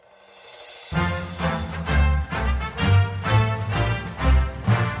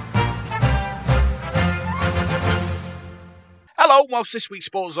Hello, most this week's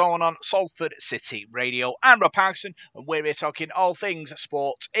Sports Zone on Salford City Radio. I'm Rob Parkinson, and we're here talking all things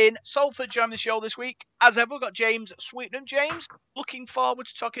sports in Salford. Joining the show this week, as ever, we've got James Sweetnam. James, looking forward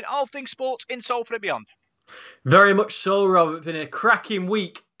to talking all things sports in Salford and beyond. Very much so, Rob. It's been a cracking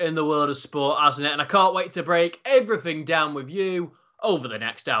week in the world of sport, hasn't it? And I can't wait to break everything down with you over the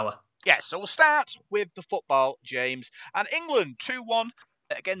next hour. Yes, so we'll start with the football, James. And England 2-1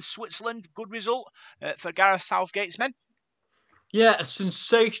 against Switzerland. Good result for Gareth Southgate's men. Yeah, a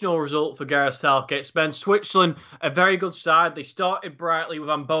sensational result for Gareth Southgate's men. Switzerland, a very good side. They started brightly with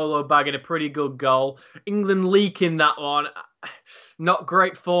Ambolo bagging a pretty good goal. England leaking that one. Not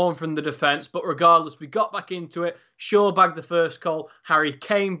great form from the defence, but regardless, we got back into it. Shaw bagged the first goal. Harry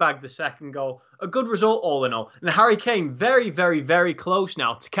Kane bagged the second goal. A good result all in all. And Harry Kane very, very, very close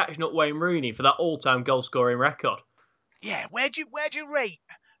now to catching up Wayne Rooney for that all-time goal-scoring record. Yeah, where'd you rate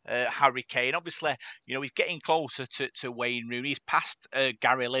Harry Kane? Obviously, you know, he's getting closer to Wayne Rooney. He's past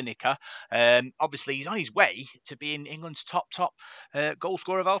Gary Lineker. Obviously, he's on his way to being England's top goal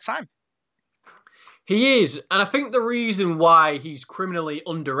scorer of all time. He is, and I think the reason why he's criminally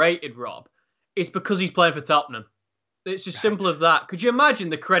underrated, Rob, is because he's playing for Tottenham. It's as simple as that. Could you imagine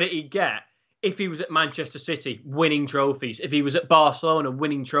the credit he'd get if he was at Manchester City winning trophies, if he was at Barcelona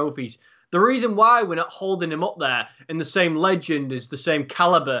winning trophies? The reason why we're not holding him up there in the same legend, as the same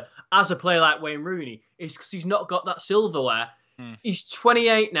calibre as a player like Wayne Rooney, is because he's not got that silverware. He's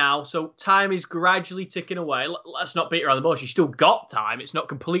 28 now, so time is gradually ticking away. Let's not beat around the bush. He's still got time. It's not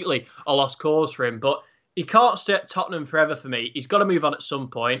completely a lost cause for him, but he can't stay at Tottenham forever for me. He's got to move on at some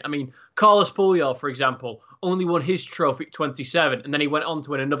point. I mean, Carlos Puyol, for example, only won his trophy at 27, and then he went on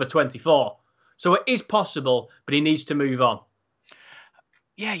to win another 24. So it is possible, but he needs to move on.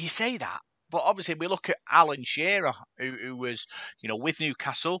 Yeah, you say that. But obviously, we look at Alan Shearer, who was, you know, with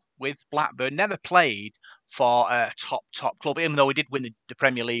Newcastle, with Blackburn, never played for a top club, even though he did win the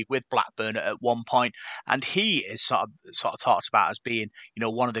Premier League with Blackburn at one point. And he is sort of talked about as being, you know,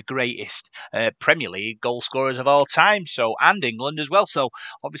 one of the greatest Premier League goal scorers of all time. So, and England as well. So,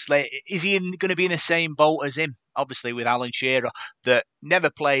 obviously, is he going to be in the same boat as him? Obviously, with Alan Shearer, that never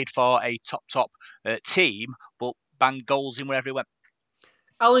played for a top team, but banged goals in wherever he went.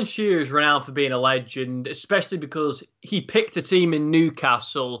 Alan Shearer is renowned for being a legend, especially because he picked a team in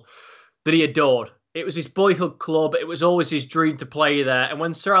Newcastle that he adored. It was his boyhood club. It was always his dream to play there. And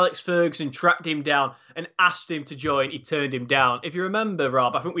when Sir Alex Ferguson tracked him down and asked him to join, he turned him down. If you remember,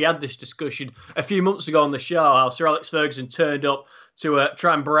 Rob, I think we had this discussion a few months ago on the show, how Sir Alex Ferguson turned up to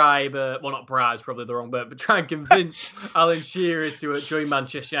try and bribe, well, not bribe is probably the wrong word, but try and convince Alan Shearer to join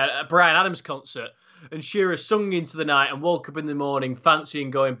Manchester United at a Bryan Adams concert. And Shearer sung into the night and woke up in the morning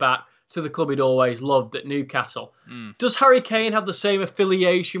fancying going back to the club he'd always loved at Newcastle. Does Harry Kane have the same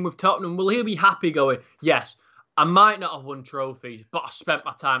affiliation with Tottenham? Will he be happy going, yes, I might not have won trophies, but I spent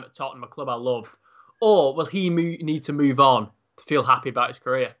my time at Tottenham, a club I loved? Or will he need to move on to feel happy about his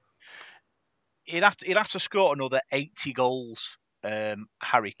career? He'd have to score another 80 goals,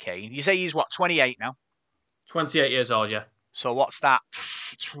 Harry Kane. You say he's, 28 now? 28 years old, yeah. So what's that?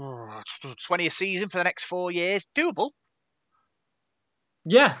 20 a season for the next 4 years? Doable.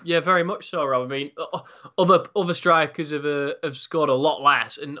 Yeah, very much so, Rob. I mean, other strikers have scored a lot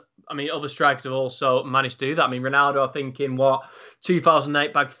less, and I mean, other strikers have also managed to do that. I mean, Ronaldo, I think in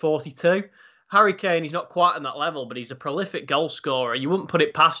 2008 bagged 42. Harry Kane, he's not quite on that level, but he's a prolific goal scorer. You wouldn't put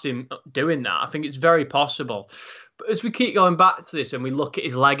it past him doing that. I think it's very possible. But as we keep going back to this and we look at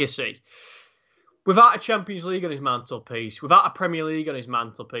his legacy, without a Champions League on his mantelpiece, without a Premier League on his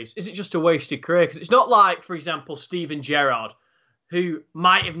mantelpiece, is it just a wasted career? Because it's not like, for example, Steven Gerrard, who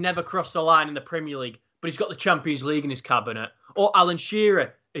might have never crossed the line in the Premier League, but he's got the Champions League in his cabinet. Or Alan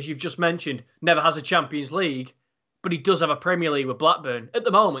Shearer, as you've just mentioned, never has a Champions League, but he does have a Premier League with Blackburn. At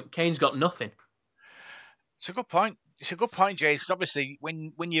the moment, Kane's got nothing. It's a good point. It's a good point, James, because obviously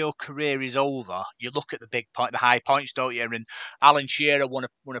when your career is over, you look at the high points, don't you? And Alan Shearer won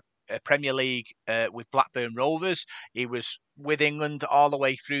a Premier League with Blackburn Rovers. He was with England all the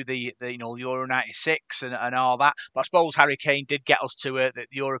way through the Euro 96 and all that. But I suppose Harry Kane did get us to the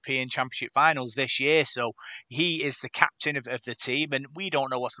European Championship finals this year. So he is the captain of the team, and we don't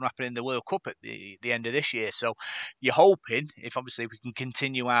know what's going to happen in the World Cup at the end of this year. So you're hoping, if obviously we can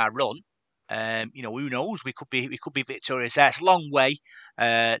continue our run, who knows? We could be victorious there. It's a long way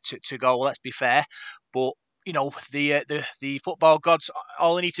to go. Let's be fair, but you know the football gods.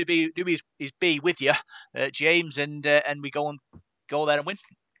 All they need to do is be with you, James, and we go there and win.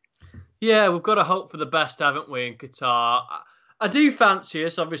 Yeah, we've got to hope for the best, haven't we, in Qatar? I do fancy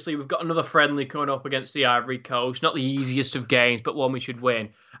us. Obviously, we've got another friendly coming up against the Ivory Coast. Not the easiest of games, but one we should win.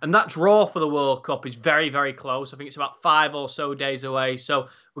 And that draw for the World Cup is very, very close. I think it's about 5 or so days away. So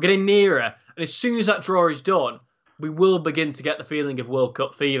we're getting nearer. And as soon as that draw is done, we will begin to get the feeling of World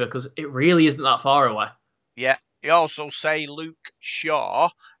Cup fever because it really isn't that far away. Yeah. You also say Luke Shaw,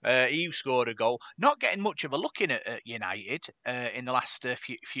 he scored a goal. Not getting much of a look in at United in the last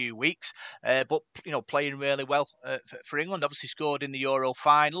few weeks, but playing really well for England. Obviously scored in the Euro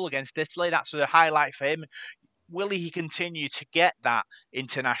final against Italy. That's a highlight for him. Will he continue to get that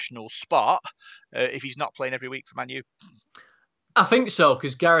international spot if he's not playing every week for Man U? I think so,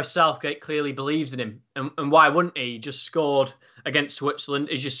 because Gareth Southgate clearly believes in him. And why wouldn't he? He just scored against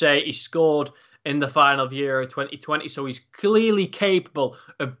Switzerland. As you say, he scored in the final of Euro 2020, so he's clearly capable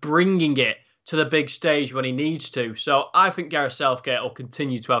of bringing it to the big stage when he needs to. So I think Gareth Southgate will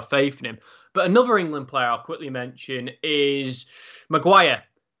continue to have faith in him. But another England player I'll quickly mention is Maguire,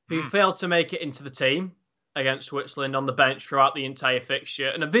 who failed to make it into the team against Switzerland on the bench throughout the entire fixture.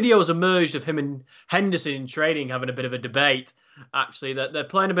 And a video has emerged of him and Henderson in training having a bit of a debate, actually, that they're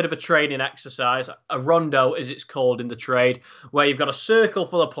playing a bit of a training exercise, a rondo as it's called in the trade, where you've got a circle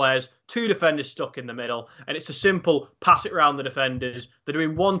full of players, 2 defenders stuck in the middle, and it's a simple pass it around the defenders. They're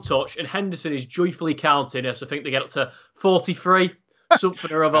doing one touch, and Henderson is joyfully counting us. I think they get up to 43,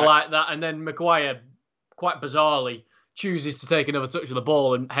 something or other like that. And then Maguire, quite bizarrely, chooses to take another touch of the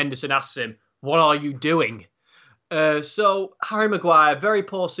ball, and Henderson asks him, "What are you doing?" So Harry Maguire, very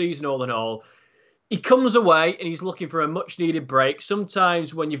poor season all in all. He comes away and he's looking for a much-needed break.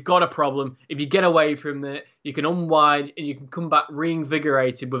 Sometimes when you've got a problem, if you get away from it, you can unwind and you can come back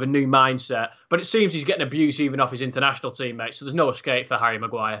reinvigorated with a new mindset. But it seems he's getting abuse even off his international teammates, so there's no escape for Harry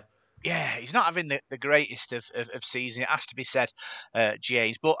Maguire. Yeah, he's not having the greatest of season. It has to be said,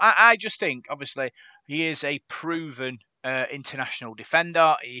 James. But I just think, obviously, he is a proven international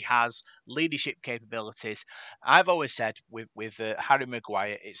defender. He has leadership capabilities. I've always said with Harry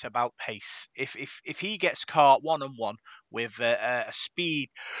Maguire, it's about pace. If he gets caught one-on-one with a speed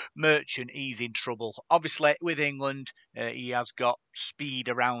merchant, he's in trouble. Obviously, with England, he has got speed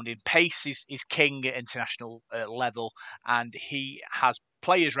around him. Pace is king at international level, and he has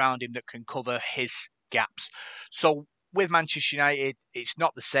players around him that can cover his gaps. So with Manchester United, it's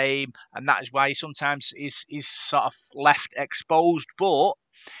not the same, and that is why he sometimes is sort of left exposed. But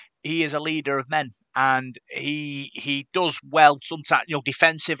he is a leader of men, and he does well sometimes.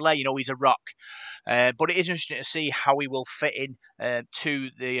 Defensively, he's a rock. But it is interesting to see how he will fit in to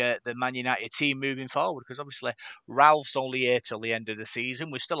the Man United team moving forward, because obviously Ralph's only here till the end of the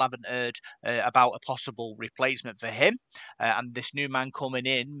season. We still haven't heard about a possible replacement for him, and this new man coming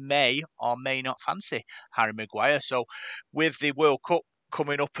in may or may not fancy Harry Maguire. So with the World Cup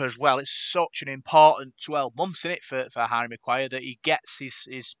coming up as well, it's such an important 12 months in it for Harry Maguire that he gets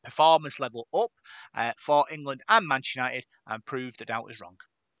his performance level up for England and Manchester United and prove the doubters wrong.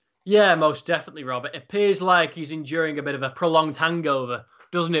 Yeah, most definitely, Rob. It appears like he's enduring a bit of a prolonged hangover,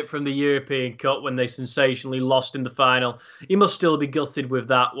 doesn't it, from the European Cup when they sensationally lost in the final. He must still be gutted with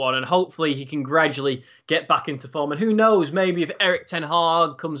that one, and hopefully he can gradually get back into form. And who knows, maybe if Erik ten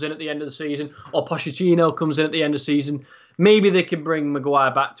Hag comes in at the end of the season, or Pochettino comes in at the end of the season, maybe they can bring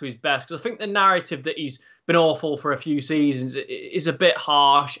Maguire back to his best. Because I think the narrative that he's been awful for a few seasons is a bit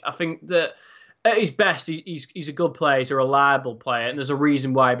harsh. I think that at his best, he's a good player, he's a reliable player, and there's a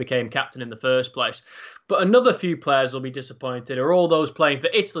reason why he became captain in the first place. But another few players will be disappointed are all those playing for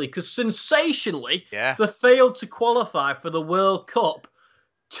Italy, because sensationally, they failed to qualify for the World Cup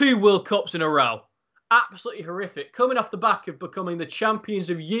 2 World Cups in a row. Absolutely horrific. Coming off the back of becoming the champions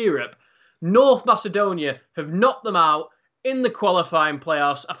of Europe, North Macedonia have knocked them out in the qualifying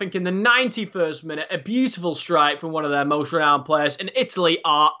playoffs. I think in the 91st minute, a beautiful strike from one of their most renowned players, and Italy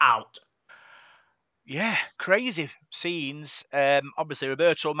are out. Yeah, crazy scenes. Obviously,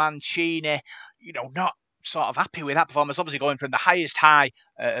 Roberto Mancini, not sort of happy with that performance. Obviously, going from the highest high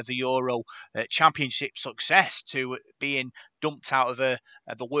of the Euro Championship success to being dumped out of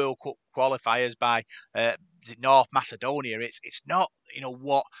the World Cup qualifiers by the North Macedonia. It's not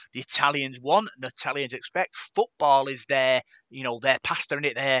what the Italians want, the Italians expect. Football is their pasta in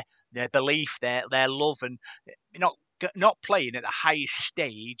it, their belief, their love, and not playing at the highest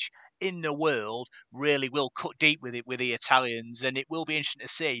stage in the world really will cut deep with the Italians, and it will be interesting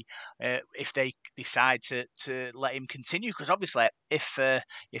to see if they decide to let him continue. Because obviously, if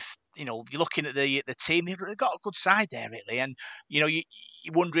you're looking at the team, they've got a good side there, really, and you're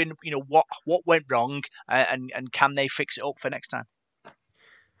wondering what went wrong and can they fix it up for next time.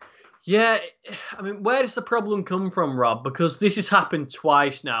 Yeah, I mean, where does the problem come from, Rob? Because this has happened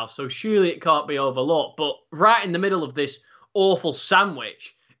twice now, so surely it can't be overlooked. But right in the middle of this awful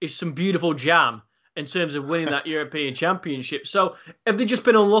sandwich is some beautiful jam in terms of winning that European Championship. So have they just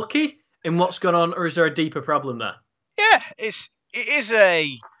been unlucky in what's gone on, or is there a deeper problem there? Yeah, it is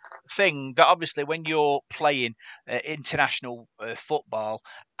a thing that obviously when you're playing international football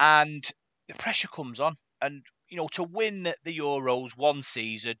and the pressure comes on, and to win the Euros one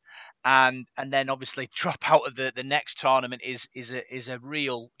season and then obviously drop out of the next tournament is a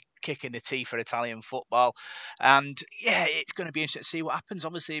real kick in the teeth for Italian football. And yeah, it's going to be interesting to see what happens.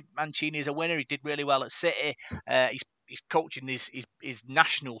 Obviously, Mancini is a winner. He did really well at City. He's coaching his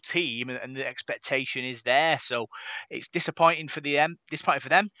national team, and the expectation is there. So it's disappointing for them, disappointing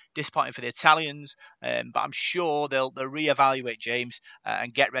for the Italians. But I'm sure they'll reevaluate, James,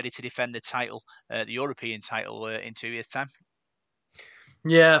 and get ready to defend the title, the European title, in 2 years' time.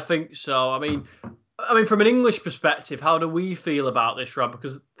 Yeah, I think so. I mean, from an English perspective, how do we feel about this, Rob?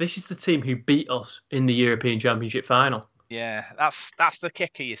 Because this is the team who beat us in the European Championship final. Yeah, that's the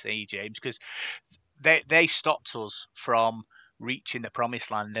kicker, you see, James, because they stopped us from reaching the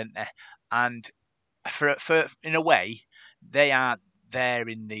promised land, didn't they? And for in a way, they aren't there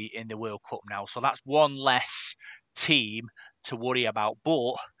in the World Cup now, so that's one less team to worry about.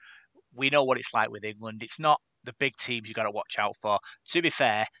 But we know what it's like with England. It's not the big teams you got to watch out for. To be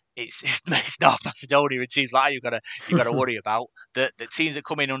fair, it's North Macedonia and teams like that you got to worry about. The teams that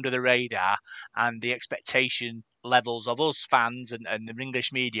come in under the radar and the expectation levels of us fans and the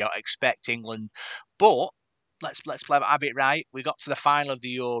English media expect England, but let's have it right. We got to the final of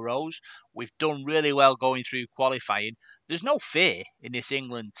the Euros. We've done really well going through qualifying. There's no fear in this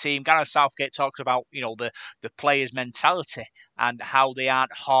England team. Gareth Southgate talks about the players' mentality and how they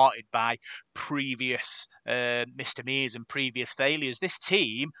aren't haunted by previous misdemeanors and previous failures. This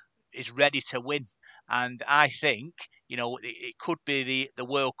team is ready to win, and I think it could be the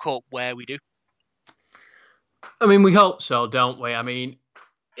World Cup where we do. I mean, we hope so, don't we? I mean,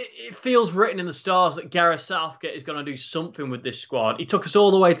 it feels written in the stars that Gareth Southgate is going to do something with this squad. He took us all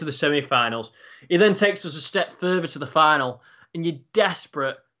the way to the semi-finals. He then takes us a step further to the final, and you're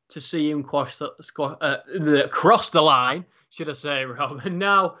desperate to see him cross the line, should I say, Rob,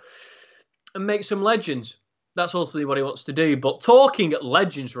 and make some legends. That's ultimately what he wants to do. But talking at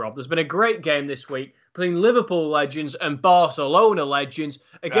legends, Rob, there's been a great game this week between Liverpool legends and Barcelona legends.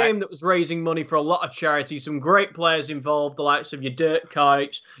 A game that was raising money for a lot of charities. Some great players involved, the likes of your Dirk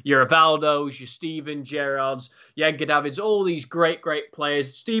Kuyts, your Rivaldos, your Steven Gerrards, your Edgar Davids, all these great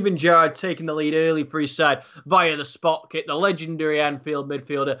players. Steven Gerrard taking the lead early for his side via the spot kick, the legendary Anfield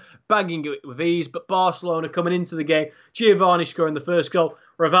midfielder bagging it with ease. But Barcelona coming into the game, Giovanni scoring the first goal,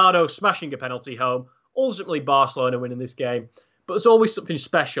 Rivaldo smashing a penalty home. Ultimately, Barcelona winning this game. But there's always something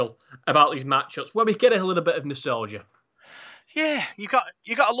special about these matchups where we get a little bit of nostalgia. Yeah, you got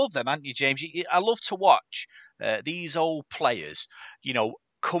to love them, haven't you, James? I love to watch these old players,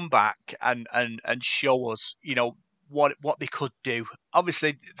 come back and show us, what they could do.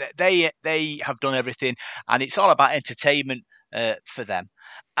 Obviously, they have done everything, and it's all about entertainment for them.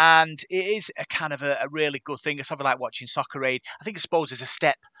 And it is a kind of a really good thing. It's something like watching Soccer Aid. I suppose it's a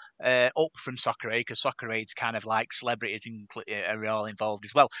step up from Soccer Aid, because Soccer Aid's kind of like celebrities are all involved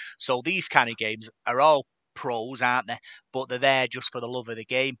as well. So these kind of games are all pros, aren't they? But they're there just for the love of the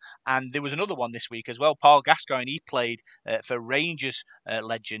game. And there was another one this week as well. Paul Gascoigne, he played for Rangers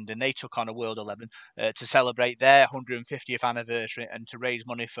legend, and they took on a World 11 to celebrate their 150th anniversary and to raise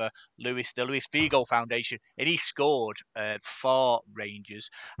money for the Luis Figo Foundation. And he scored for Rangers,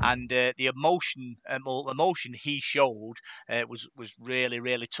 and the emotion he showed was really,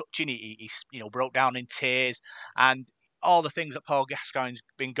 really touching. He broke down in tears, and all the things that Paul Gascoigne's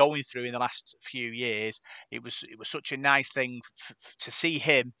been going through in the last few years, it was such a nice thing to see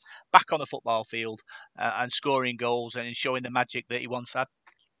him back on the football field and scoring goals and showing the magic that he once had.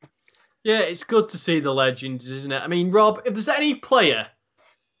 Yeah, it's good to see the legends, isn't it? I mean, Rob, if there's any player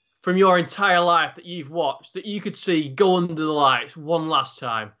from your entire life that you've watched that you could see go under the lights one last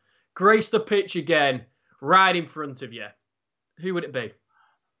time, grace the pitch again, right in front of you, who would it be?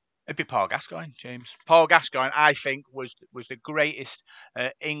 It'd be Paul Gascoigne, James. Paul Gascoigne, I think, was the greatest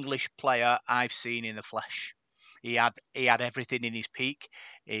English player I've seen in the flesh. He had everything in his peak.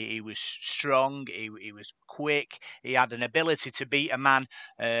 He was strong. He was quick. He had an ability to beat a man,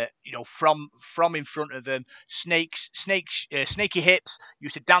 from in front of him. Snaky hips.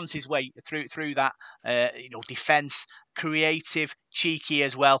 Used to dance his way through that, defence. creative, cheeky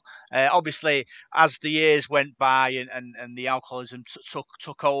as well. Obviously, as the years went by and the alcoholism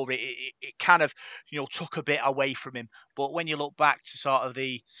took over, it kind of took a bit away from him. But when you look back to sort of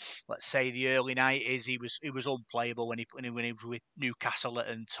let's say the early 90s, he was unplayable when he was with Newcastle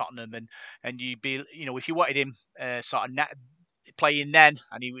and Tottenham, and you'd be if you wanted him playing then,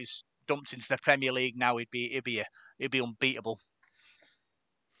 and he was dumped into the Premier League now, he'd be unbeatable.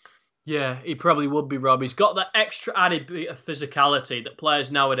 Yeah, he probably would be, Rob. He's got that extra added bit of physicality that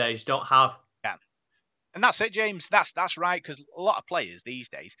players nowadays don't have. Yeah. And that's it, James. That's right, because a lot of players these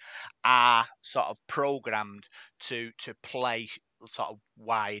days are sort of programmed to play sort of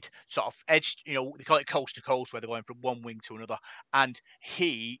wide, sort of edge. They call it coast to coast, where they're going from one wing to another. And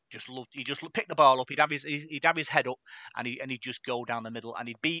he just pick the ball up. He'd have his head up, and he'd just go down the middle, and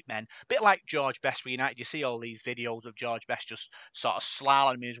he'd beat men. A bit like George Best for United. You see all these videos of George Best just sort of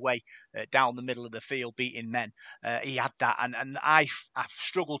slaloming his way down the middle of the field, beating men. He had that, and I've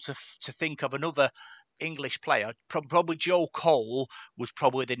struggled to think of another English player. Probably Joe Cole was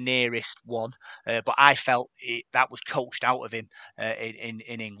probably the nearest one, but I felt that was coached out of him in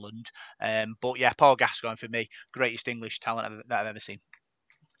England. But yeah, Paul Gascoigne for me, greatest English talent that I've ever seen.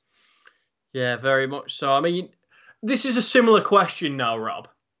 Yeah, very much so. I mean, this is a similar question now, Rob.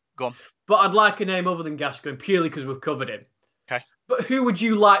 Go on. But I'd like a name other than Gascoigne, purely because we've covered him. Okay. But who would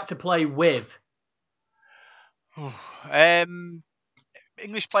you like to play with?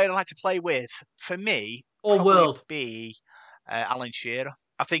 English player I'd like to play with, for me, or world, be Alan Shearer.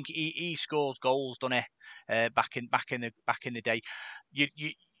 I think he scores goals, doesn't he? Back in the day,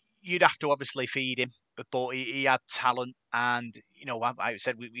 you'd have to obviously feed him, but he had talent, and I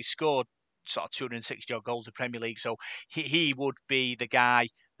said we scored sort of 260 odd goals in the Premier League, so he would be the guy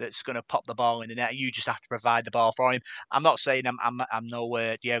that's going to pop the ball in the net. You just have to provide the ball for him. I'm not saying I'm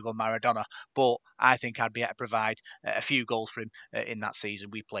no Diego Maradona, but I think I'd be able to provide a few goals for him in that season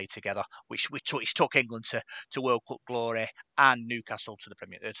we played together, which took England to World Cup glory and Newcastle to the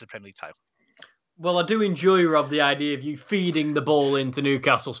Premier League title. Well, I do enjoy, Rob, the idea of you feeding the ball into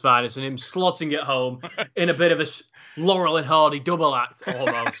Newcastle's finest and him slotting it home in a bit of a Laurel and Hardy double act,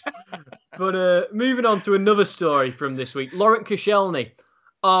 almost. But moving on to another story from this week. Laurent Koscielny,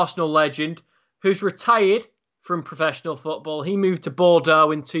 Arsenal legend, who's retired from professional football. He moved to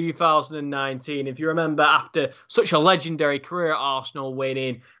Bordeaux in 2019. If you remember, after such a legendary career at Arsenal,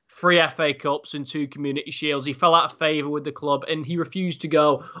 winning 3 FA Cups and 2 Community Shields, he fell out of favour with the club and he refused to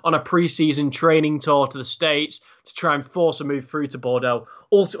go on a pre-season training tour to the States to try and force a move through to Bordeaux.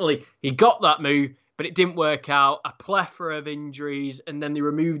 Ultimately, he got that move, but it didn't work out. A plethora of injuries, and then they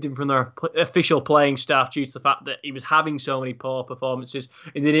removed him from their official playing staff due to the fact that he was having so many poor performances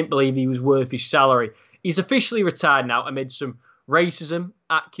and they didn't believe he was worth his salary. He's officially retired now amid some racism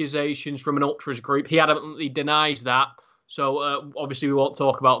accusations from an ultras group. He adamantly denies that. So obviously we won't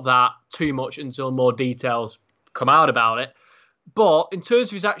talk about that too much until more details come out about it. But in terms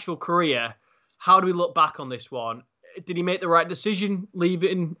of his actual career, how do we look back on this one? Did he make the right decision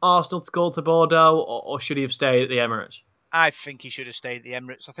leaving Arsenal to go to Bordeaux, or should he have stayed at the Emirates? I think he should have stayed at the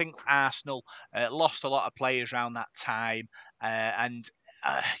Emirates. I think Arsenal lost a lot of players around that time, and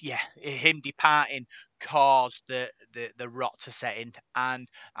him departing caused the rot to set in. And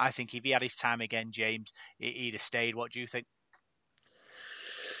I think if he had his time again, James, he'd have stayed. What do you think?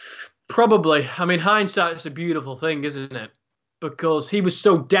 Probably. I mean, hindsight's a beautiful thing, isn't it? Because he was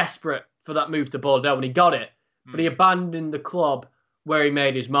so desperate for that move to Bordeaux when he got it, but he abandoned the club where he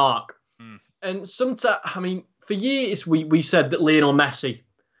made his mark. And sometimes, I mean, for years we said that Lionel Messi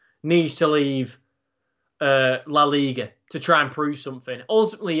needs to leave La Liga to try and prove something.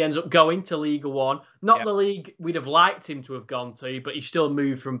 Ultimately, he ends up going to Liga 1. Not the league we'd have liked him to have gone to, but he still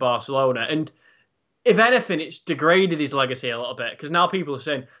moved from Barcelona. And if anything, it's degraded his legacy a little bit, because now people are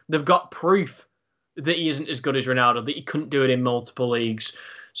saying they've got proof that he isn't as good as Ronaldo, that he couldn't do it in multiple leagues.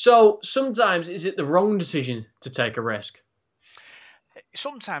 So sometimes, is it the wrong decision to take a risk?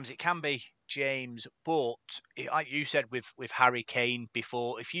 Sometimes it can be, James, but like you said with Harry Kane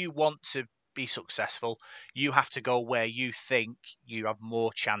before, if you want to be successful, you have to go where you think you have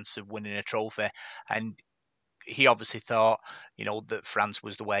more chance of winning a trophy. And he obviously thought, that France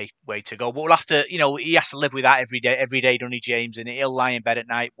was the way to go. But we'll have to, he has to live with that every day, doesn't he, James? And he'll lie in bed at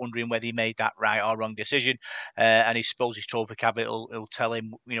night wondering whether he made that right or wrong decision. And he suppose his trophy cabinet will tell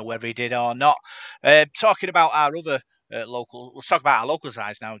him, whether he did or not. Talking about our other let's talk about our local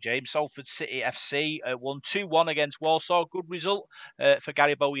sides now, James. Salford City FC won 2-1 against Walsall. Good result for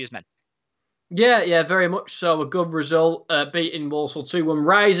Gary Bowyer's men. Yeah, very much so. A good result, beating Walsall 2-1,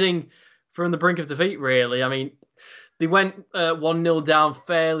 rising from the brink of defeat, really. I mean, They went 1-0 down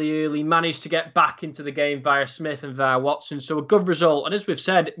fairly early, managed to get back into the game via Smith and via Watson. So a good result. And as we've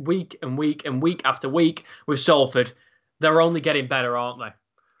said, week and week and week after week with Salford, they're only getting better, aren't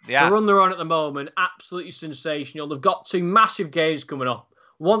they? Yeah. The run they're on at the moment, absolutely sensational. They've got 2 massive games coming up.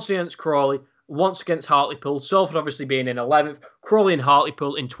 Once against Crawley, once against Hartlepool. Salford obviously being in 11th, Crawley and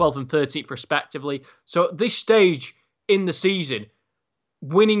Hartlepool in 12th and 13th respectively. So at this stage in the season,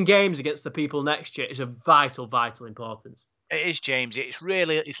 winning games against the people next year is of vital, vital importance. It is, James. It's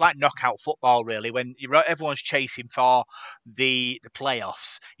like knockout football, really. When everyone's chasing for the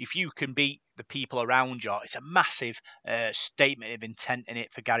playoffs, if you can beat the people around you, it's a massive statement of intent in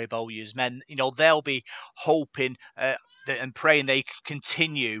it for Gary Bowyer's men. They'll be hoping and praying they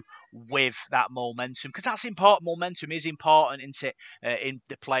continue with that momentum, because that's important. Momentum is important, isn't it, in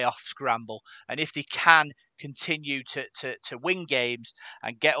the playoff scramble? And if they can continue to win games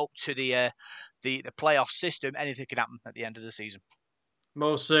and get up to the playoff system, anything can happen at the end of the season.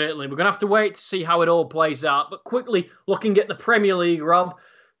 Most certainly. We're going to have to wait to see how it all plays out. But quickly, looking at the Premier League, Rob,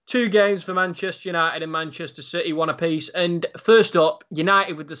 2 games for Manchester United and Manchester City, 1 apiece. And first up,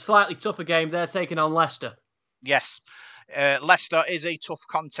 United with the slightly tougher game. They're taking on Leicester. Yes. Leicester is a tough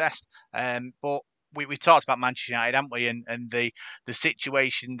contest, but we talked about Manchester United, haven't we? And the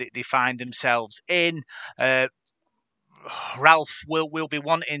situation that they find themselves in. Ralph will be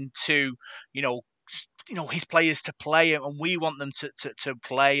wanting to, his players to play, and we want them to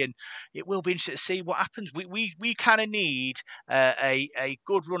play, and it will be interesting to see what happens. We kind of need a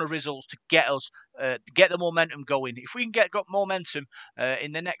good run of results to get us get the momentum going. If we can get momentum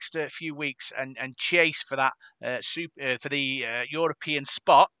in the next few weeks and chase for that for the European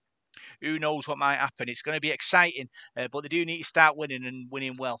spot, who knows what might happen? It's going to be exciting, but they do need to start winning and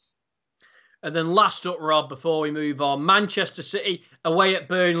winning well. And then last up, Rob, before we move on, Manchester City away at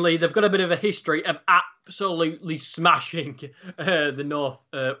Burnley. They've got a bit of a history of absolutely smashing the north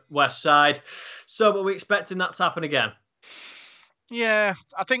west side. So, are we expecting that to happen again? Yeah,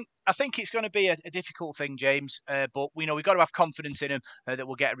 I think it's going to be a difficult thing, James. But we've got to have confidence in him that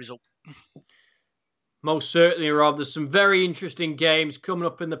we'll get a result. Most certainly, Rob. There's some very interesting games coming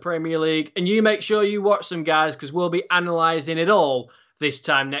up in the Premier League, and you make sure you watch them, guys, because we'll be analysing it all this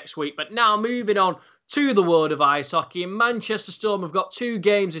time next week. But now moving on to the world of ice hockey. In Manchester Storm have got 2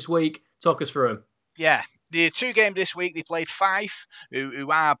 games this week. Talk us through them. Yeah, the 2 games this week, they played Fife,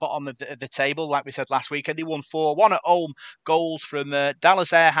 who are bottom of the table, like we said last week, and they won 4-1 at home. Goals from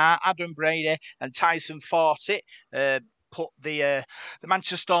Dallas Earhart, Adam Brady and Tyson Fawcett put the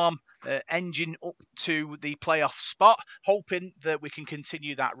Manchester Storm engine up to the playoff spot, hoping that we can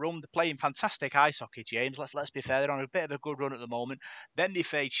continue that run. They're playing fantastic ice hockey, James. Let's be fair, they're on a bit of a good run at the moment. Then they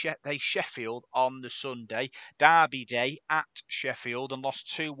faced Sheffield on the Sunday, Derby Day at Sheffield, and lost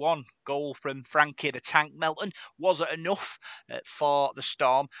 2-1. Goal from Frankie the Tank Melton wasn't enough for the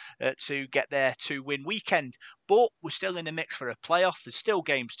Storm to get their 2-win weekend. But we're still in the mix for a playoff. There's still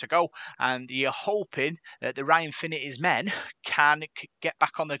games to go, and you're hoping that the Ryan Finnity's men can get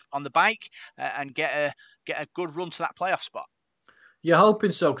back on the bike and get a good run to that playoff spot. You're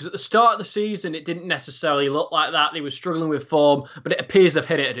hoping so, because at the start of the season, it didn't necessarily look like that. They were struggling with form, but it appears they've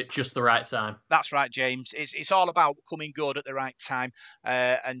hit it at just the right time. That's right, James. It's all about coming good at the right time,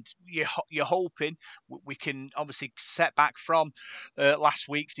 and you're hoping we can obviously set back from last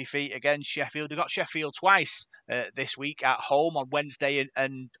week's defeat against Sheffield. They've got Sheffield twice this week at home on Wednesday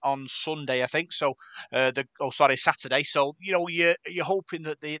and on Sunday, I think. So, Saturday. So you're hoping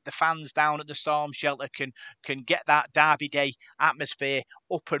that the fans down at the Storm Shelter can get that Derby Day atmosphere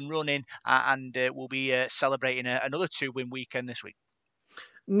up and running, and we'll be celebrating another 2-win weekend this week.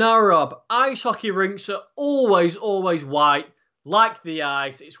 No, Rob, ice hockey rinks are always white, like the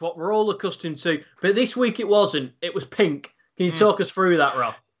ice. It's what we're all accustomed to. But this week it wasn't. It was pink. Can you talk us through that,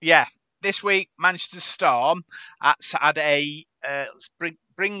 Rob? Yeah. This week, Manchester Storm had a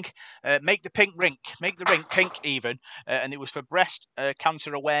make the rink pink even, and it was for breast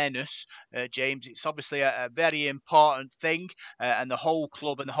cancer awareness, James. It's obviously a very important thing, and the whole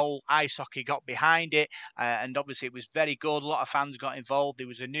club and the whole ice hockey got behind it, and obviously it was very good. A lot of fans got involved. There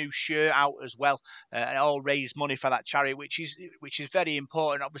was a new shirt out as well, and it all raised money for that charity, which is very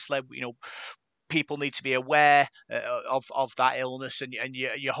important. Obviously, people need to be aware of that illness, and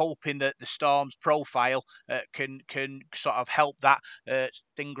you're hoping that the Storm's profile can sort of help that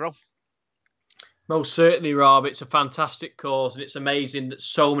thing grow. Most certainly, Rob. It's a fantastic cause, and it's amazing that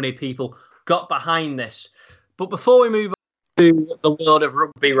so many people got behind this. But before we move on to the world of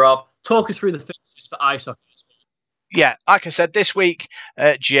rugby, Rob, talk us through the fixtures for ice hockey. Yeah, like I said, this week,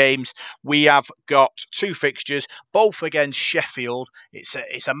 James, we have got 2 fixtures, both against Sheffield.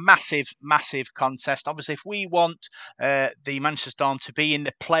 It's a massive contest. Obviously, if we want the Manchester Storm to be in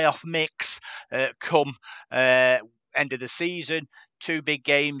the playoff mix come end of the season, 2 big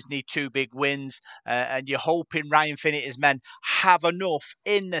games, need 2 big wins, and you're hoping Ryan Finitter's men have enough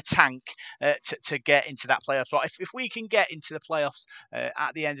in the tank to get into that playoff spot. If we can get into the playoffs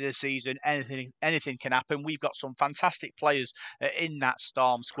at the end of the season, anything can happen. We've got some fantastic players in that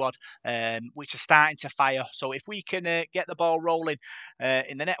Storm squad, which are starting to fire. So if we can get the ball rolling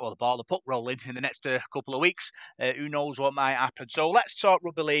in the net, well, the puck rolling in the next couple of weeks, who knows what might happen. So let's talk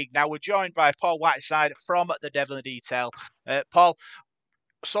rugby league now. We're joined by Paul Whiteside from the Devil in the Detail. Paul,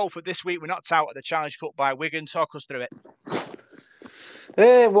 Salford this week, we're knocked out at the Challenge Cup by Wigan. Talk us through it.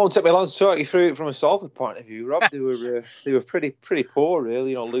 It won't take me long to talk you through it from a Salford point of view, Rob. They were pretty poor,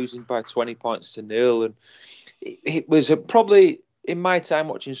 really. Losing by 20 points to 0, and it was probably, in my time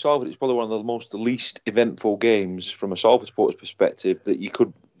watching Salford, it's probably one of the least eventful games from a Salford supporters perspective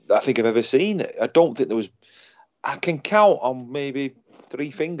that I think I've ever seen. I don't think there was. I can count on maybe 3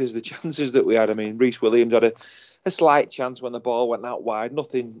 fingers the chances that we had. I mean, Rhys Williams had a slight chance when the ball went out wide.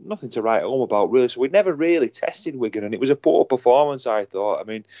 Nothing to write home about, really. So we never really tested Wigan, and it was a poor performance, I thought. I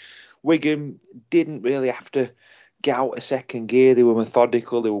mean, Wigan didn't really have to get out of second gear. They were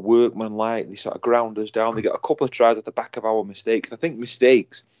methodical. They were workmanlike. They sort of ground us down. They got a couple of tries at the back of our mistakes. And I think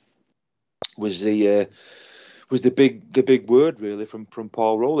mistakes was the big word, really, from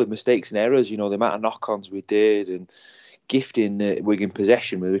Paul Rowley. Mistakes and errors. The amount of knock-ons we did, and gifting Wigan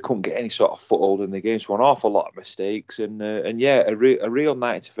possession where we couldn't get any sort of foothold in the game. So an awful lot of mistakes, and yeah, a real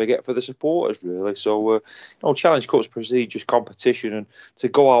night to forget for the supporters, really. So Challenge Cup's prestigious competition, and to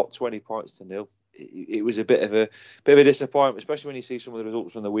go out 20 points to 0, it was a bit of a disappointment, especially when you see some of the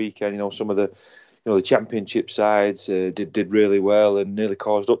results from the weekend. Some of the the Championship sides did really well and nearly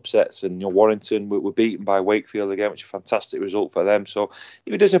caused upsets, and Warrington were beaten by Wakefield again, which is a fantastic result for them. So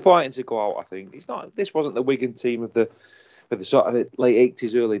it was disappointing to go out. I think this wasn't the Wigan team of the sort of late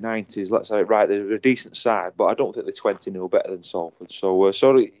 80s, early 90s. Let's say it right. They're a decent side, but I don't think they're 20-0 better than Salford. So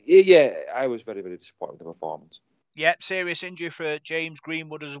yeah, I was very, very disappointed with the performance. Yep, serious injury for James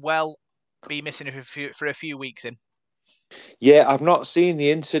Greenwood as well. Be missing for a few weeks in. Yeah, I've not seen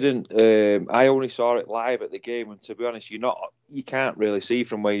the incident. I only saw it live at the game, and to be honest, you can't really see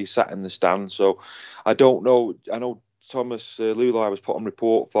from where you sat in the stand. So I don't know. I know Thomas Lulai was put on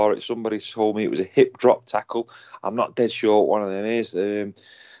report for it. Somebody told me it was a hip drop tackle. I'm not dead sure what one of them is.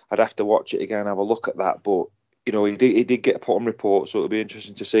 I'd have to watch it again and have a look at that. But he did get put on report, so it'll be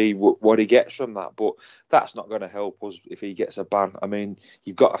interesting to see what he gets from that. But that's not going to help us if he gets a ban. I mean,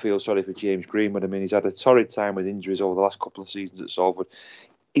 you've got to feel sorry for James Greenwood. I mean, he's had a torrid time with injuries over the last couple of seasons at Salford.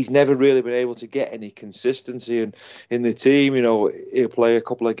 He's never really been able to get any consistency in the team. He'll play a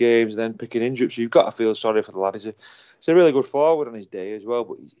couple of games and then pick an injury. So you've got to feel sorry for the lad. He's a really good forward on his day as well,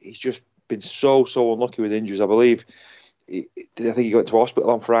 but he's just been so unlucky with injuries. I believe. I think he went to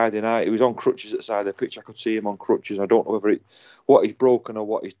hospital on Friday night. He was on crutches at the side of the pitch. I could see him on crutches. I don't know what he's broken or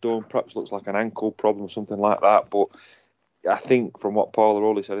what he's done. Perhaps looks like an ankle problem or something like that. But I think from what Paul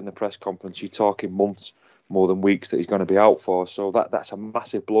Rowley said in the press conference, you're talking months more than weeks that he's going to be out for. So that's a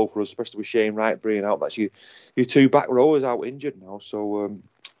massive blow for us, especially with Shane Wright being out. That's your 2 back rowers out injured now. So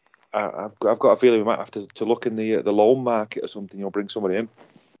I've got a feeling we might have to look in the loan market or something. Bring somebody in.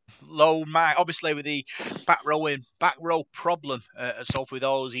 Low mark, obviously, with the back row problem at Salford with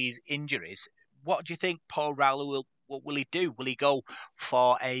all these injuries. What do you think Paul Rowley will he do? Will he go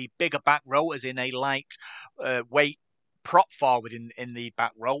for a bigger back row, as in a light weight prop forward in the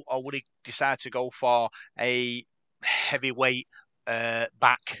back row, or would he decide to go for a heavyweight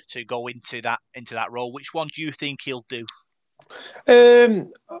back to go into that role? Which one do you think he'll do?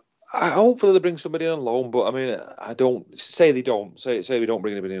 Hopefully they bring somebody on loan, but I mean, I don't say they don't say we don't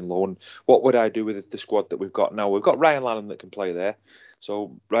bring anybody on loan. What would I do with the squad that we've got now? We've got Ryan Lannon that can play there,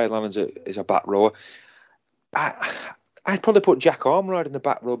 so Ryan Lannon is a back rower. I'd probably put Jack Ormerod in the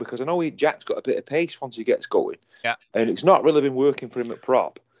back row because I know Jack's got a bit of pace once he gets going, and it's not really been working for him at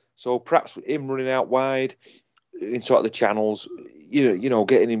prop. So perhaps him running out wide in sort of the channels,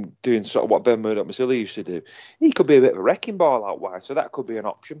 getting him doing sort of what Ben Murdoch-Masili used to do. He could be a bit of a wrecking ball out wide, so that could be an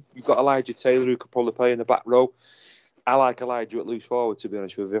option. You've got Elijah Taylor who could probably play in the back row. I like Elijah at loose forward, to be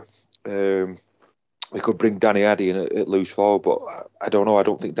honest with you. We could bring Danny Addy in at loose forward, but I don't know. I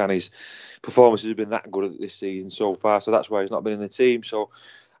don't think Danny's performances have been that good this season so far, so that's why he's not been in the team. So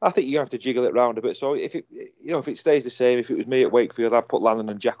I think you're going to have to jiggle it around a bit. So if it stays the same, if it was me at Wakefield, I'd put Lannon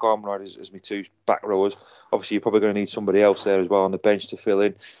and Jack Ormerod as my 2 back rowers. Obviously, you're probably going to need somebody else there as well on the bench to fill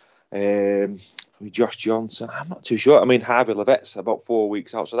in. with Josh Johnson. I'm not too sure. I mean, Harvey Levette's about 4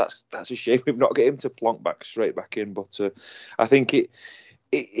 weeks out, so that's a shame we've not got him to plonk straight back in. But I think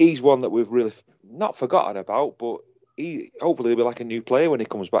he's one that we've really not forgotten about, but hopefully he'll be like a new player when he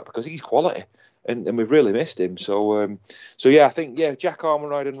comes back because he's quality. And we've really missed him. So yeah, I think Jack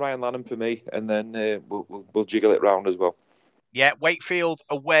Armonroyd and Ryan Lanham for me, and then we'll jiggle it round as well. Yeah, Wakefield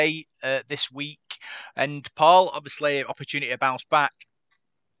away this week, and Paul, obviously opportunity to bounce back.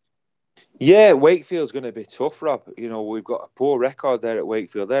 Yeah, Wakefield's going to be tough, Rob. We've got a poor record there at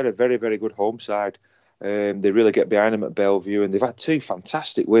Wakefield. They're a very, very good home side. They really get behind them at Bellevue, and they've had 2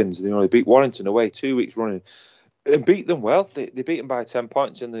 fantastic wins. They beat Warrington away 2 weeks running and beat them well. They beat them by 10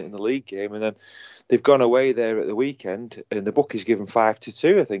 points in the league game, and then they've gone away there at the weekend, and the bookies given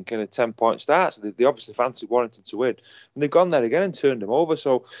 5-2, I think, and a 10-point start. So they obviously fancy Warrington to win, and they've gone there again and turned them over.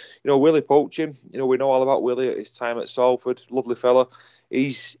 So Willie Poaching, we know all about Willie at his time at Salford, lovely fella.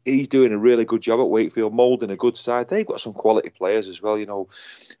 He's doing a really good job at Wakefield, moulding a good side. They've got some quality players as well.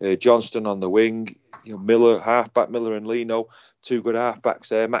 Johnston on the wing. Miller, halfback, Miller and Leno, 2 good halfbacks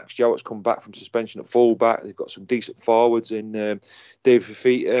there. Max Jowett's come back from suspension at fullback. They've got some decent forwards in David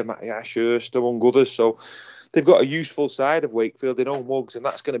Fafita, Matty Ashurst, among others. So they've got a useful side of Wakefield. They know mugs, and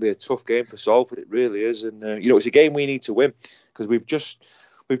that's going to be a tough game for Salford. It really is. And, it's a game we need to win because we've just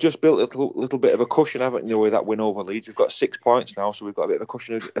built a little bit of a cushion, haven't we, with that win over Leeds. We've got 6 points now, so we've got a bit of a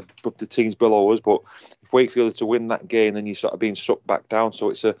cushion of the teams below us. But if Wakefield are to win that game, then you're sort of being sucked back down. So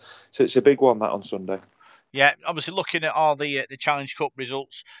it's a big one, that, on Sunday. Yeah, obviously looking at all the Challenge Cup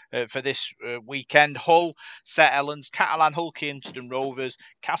results for this weekend: Hull, St Helens, Catalan, Hull, Kingston Rovers,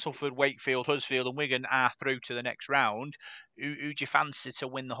 Castleford, Wakefield, Huddersfield and Wigan are through to the next round. Who do you fancy to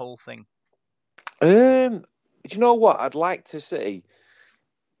win the whole thing? Do you know what? I'd like to see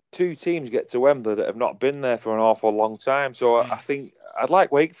 2 teams get to Wembley that have not been there for an awful long time. So I think I'd like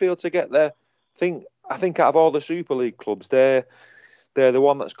Wakefield to get there. I think out of all the Super League clubs, they're the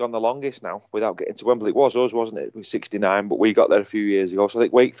one that's gone the longest now without getting to Wembley. It was us, wasn't it? It was 69, but we got there a few years ago. So I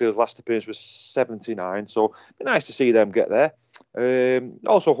think Wakefield's last appearance was 79. So it'd be nice to see them get there.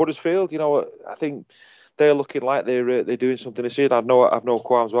 Also Huddersfield, I think they're looking like they're doing something this season. I've no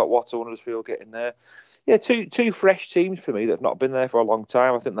qualms about Watto and Huddersfield getting there. Yeah, two fresh teams for me that have not been there for a long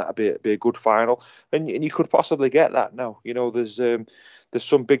time. I think that'd be a good final, and you could possibly get that now. There's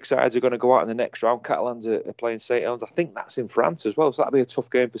some big sides are going to go out in the next round. Catalans are playing St Helens. I think that's in France as well, so that'll be a tough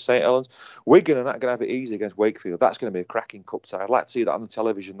game for St Helens. Wigan are not going to have it easy against Wakefield. That's going to be a cracking cup side. I'd like to see that on the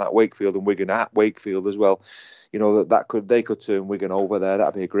television. That Wakefield and Wigan at Wakefield as well. They could turn Wigan over there.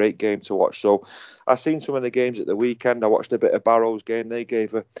 That'd be a great game to watch. So I've seen some of the games at the weekend. I watched a bit of Barrow's game. They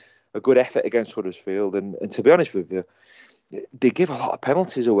gave a good effort against Huddersfield, and to be honest with you, they give a lot of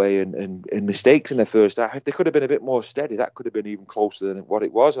penalties away and mistakes in their first half. If they could have been a bit more steady, that could have been even closer than what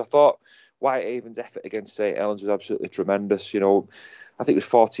it was. I thought Whitehaven's effort against St Helens was absolutely tremendous. I think it was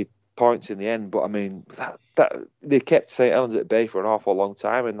 40 points in the end, but I mean that they kept St Helens at bay for an awful long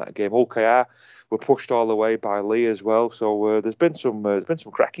time in that game. Hull KR were pushed all the way by Lee as well. So there's been some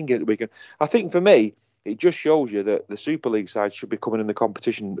cracking games at the weekend. I think for me, it just shows you that the Super League side should be coming in the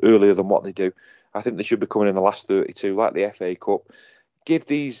competition earlier than what they do. I think they should be coming in the last 32, like the FA Cup. Give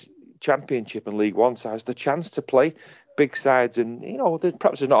these Championship and League One sides the chance to play big sides. And,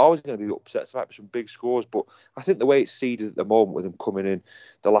 perhaps there's not always going to be upsets. There might be some big scores. But I think the way it's seeded at the moment with them coming in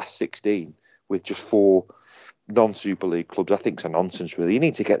the last 16 with just 4 non-Super League clubs, I think it's a nonsense, really. You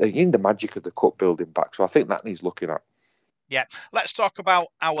need the magic of the cup building back. So I think that needs looking at. Yeah, let's talk about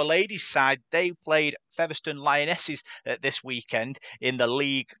our ladies' side. They played Featherstone Lionesses this weekend in the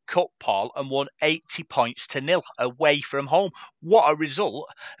League Cup, Paul, and won 80 points to 0 away from home. What a result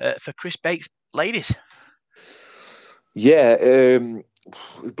for Chris Bates' ladies. Yeah,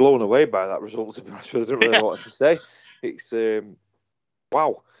 blown away by that result, to be honest with you. I don't really know what to say. It's,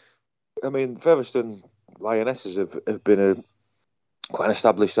 wow. I mean, Featherstone Lionesses have been quite an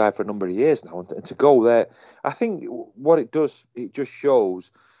established side for a number of years now, and to go there, I think what it does, it just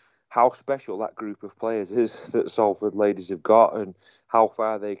shows how special that group of players is that Salford ladies have got and how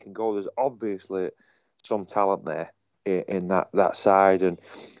far they can go. There's obviously some talent there in that side, and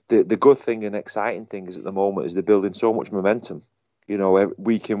the good thing and exciting thing is at the moment is they're building so much momentum.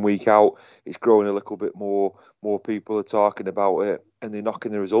 Week in, week out, it's growing a little bit more. More people are talking about it, and they're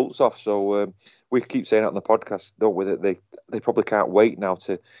knocking the results off. So we keep saying it on the podcast, don't we? That they probably can't wait now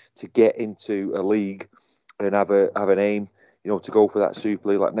to get into a league and have an aim, to go for that Super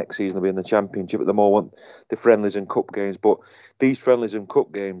League. Like next season, they'll be in the Championship. At the moment, the friendlies and cup games, but these friendlies and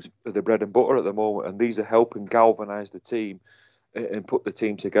cup games are the bread and butter at the moment, and these are helping galvanise the team and put the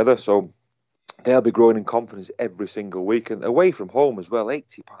team together. So they'll be growing in confidence every single week, and away from home as well.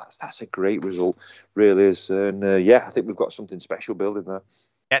 80 points. That's a great result, really is. And I think we've got something special building there.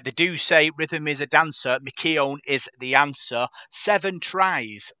 Yeah, they do say rhythm is a dancer. McKeown is the answer. 7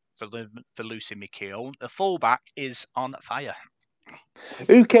 tries for Lucy McKeown. The fullback is on fire.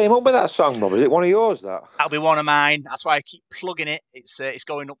 Who came up with that song, Rob? Is it one of yours, that? That'll be one of mine. That's why I keep plugging it. It's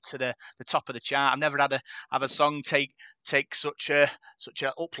going up to the top of the chart. I've never had a song take such a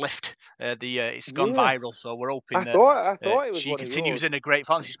uplift. It's gone viral, so we're hoping I thought it was she one continues of yours. in a great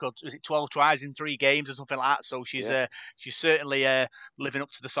form. She's got 12 tries in 3 games or something like that. So she's certainly living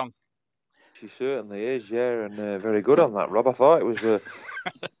up to the song. She certainly is, yeah, and very good on that, Rob. I thought it was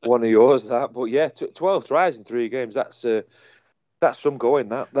one of yours, that, but yeah, 12 tries in 3 games. That's some going.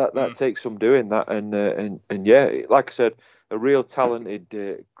 That takes some doing that, and yeah, like I said, a real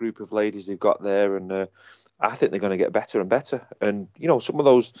talented group of ladies they've got there, and I think they're going to get better and better. And some of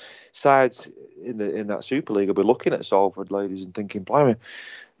those sides in that Super League will be looking at Salford ladies and thinking, blimey,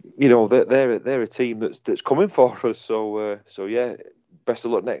 they're a team that's coming for us. So yeah, best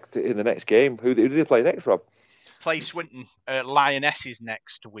of luck in the next game. Who do they play next, Rob? Play Swinton Lionesses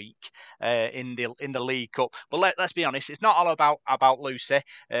next week in the League Cup. But let's be honest, it's not all about Lucy.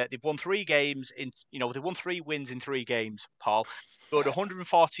 They've won 3 games they've won 3 wins in 3 games, Paul. Got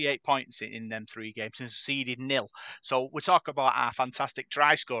 148 points in them 3 games and conceded 0. So we talk about our fantastic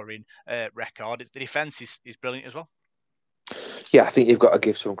try scoring record. The defence is brilliant as well. Yeah, I think you've got to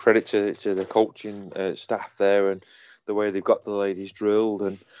give some credit to the coaching staff there and the way they've got the ladies drilled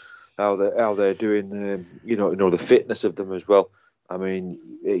and how they're doing the fitness of them as well. I mean,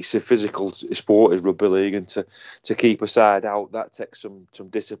 it's a physical sport, is rugby league, and to keep a side out, that takes some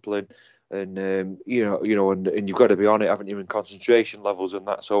discipline, and and you've got to be on it, haven't you, in concentration levels and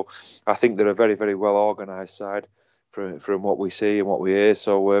that. So I think they're a very, very well organised side from what we see and what we hear.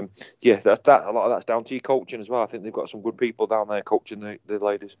 So that a lot of that's down to your coaching as well. I think they've got some good people down there coaching the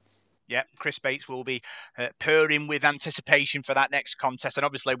ladies. Yeah, Chris Bates will be purring with anticipation for that next contest, and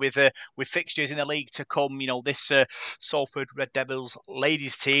obviously with fixtures in the league to come, this Salford Red Devils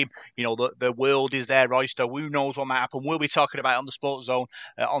ladies team, the world is their oyster. Who knows what might happen? We'll be talking about it on the Sports Zone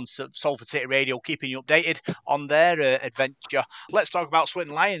on Salford City Radio, keeping you updated on their adventure. Let's talk about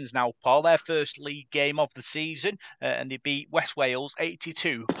Swinton Lions now, Paul. Their first league game of the season, and they beat West Wales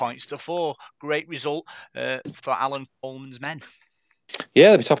 82 points to 4. Great result for Alan Coleman's men. Yeah,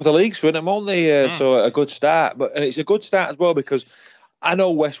 they'll be top of the league, Swinton, won't they? So a good start, and it's a good start as well because I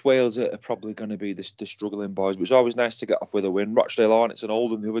know West Wales are probably going to be the struggling boys, but it's always nice to get off with a win. Rochdale Hornets and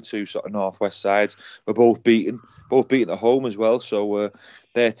Oldham, the other 2 sort of northwest sides, were both beaten at home as well. So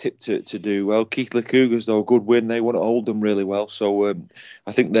they're tipped to do well. Keighley Cougars, though, good win. They won at Oldham really well. So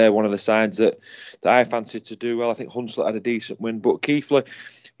I think they're one of the sides that I fancied to do well. I think Hunslet had a decent win, but Keighley,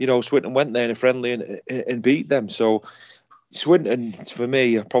 Swinton went there in a friendly and beat them. So Swinton, for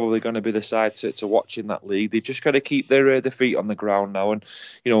me, are probably going to be the side to watch in that league. They've just got to keep their feet on the ground now, and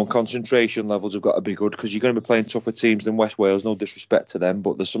concentration levels have got to be good because you're going to be playing tougher teams than West Wales. No disrespect to them,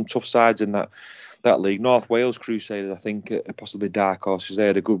 but there's some tough sides in that league. North Wales Crusaders, I think, are possibly dark horses. They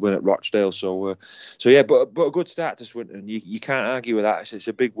had a good win at Rochdale, so yeah, but a good start to Swinton. You can't argue with that. It's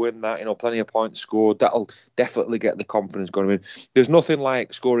a big win. That plenty of points scored. That'll definitely get the confidence going. I mean, there's nothing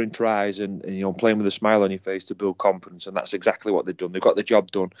like scoring tries and playing with a smile on your face to build confidence, and that's exactly what they've done. They've got the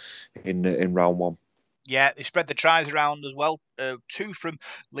job done in round 1. Yeah, they spread the tries around as well. 2 from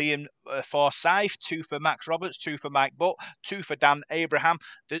Liam Forsyth, 2 for Max Roberts, 2 for Mike Butt, 2 for Dan Abraham.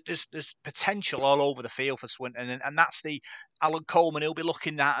 There's potential all over the field for Swinton, and that's the Alan Coleman. He'll be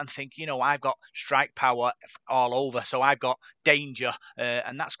looking at and think, I've got strike power all over, so I've got danger,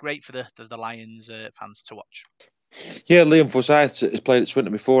 and that's great for the Lions fans to watch. Yeah, Liam Forsyth has played at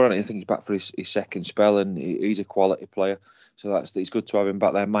Swinton before, and I think he's back for his second spell, and he's a quality player. So it's good to have him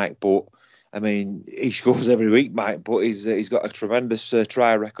back there. Mike Butt, I mean, he scores every week, Mike, but he's got a tremendous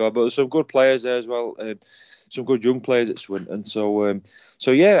try record. But there's some good players there as well, and some good young players at Swinton. So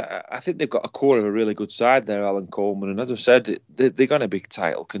yeah, I think they've got a core of a really good side there, Alan Coleman. And as I've said, they're going to be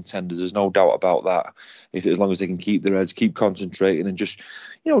title contenders. There's no doubt about that. As long as they can keep their heads, keep concentrating, and just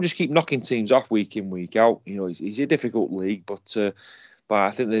keep knocking teams off week in, week out. It's a difficult league, but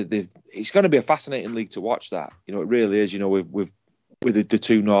I think it's going to be a fascinating league to watch. That it really is. With the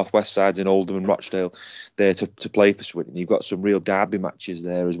 2 northwest sides in Oldham and Rochdale there to play for Swinton, you've got some real derby matches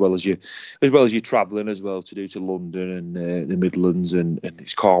there as well as you travelling as well to do to London and the Midlands and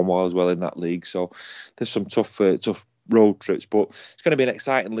it's Cornwall as well in that league. So there's some tough road trips, but it's going to be an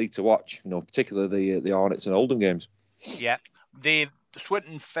exciting league to watch. Particularly the Hornets and Oldham games. Yeah, the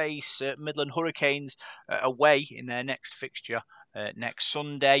Swinton face Midland Hurricanes away in their next fixture next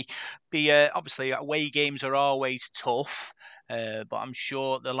Sunday. Obviously, away games are always tough. But I'm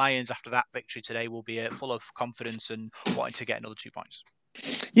sure the Lions, after that victory today, will be full of confidence and wanting to get another 2 points.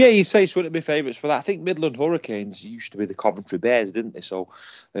 Yeah, you'd say it's one of my favourites for that. I think Midland Hurricanes used to be the Coventry Bears, didn't they? So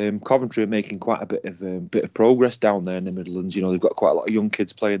Coventry are making quite a bit of progress down there in the Midlands. You know, they've got quite a lot of young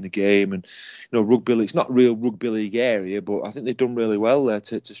kids playing the game, and you know, rugby league. It's not a real rugby league area, but I think they've done really well there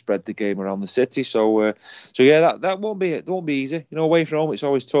to spread the game around the city. So yeah, that won't be easy. You know, away from home it's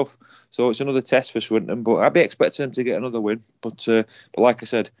always tough. So it's another test for Swinton, but I'd be expecting them to get another win. But like I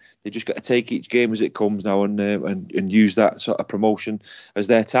said, they just got to take each game as it comes now and use that sort of promotion as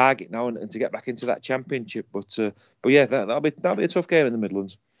their target now and to get back into that championship. But yeah, that'll be a tough game in the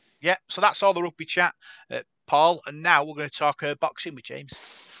Midlands. Yeah, so that's all the rugby chat, Paul. And now we're going to talk boxing with James.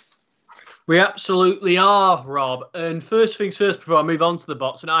 We absolutely are, Rob. And first things first, before I move on to the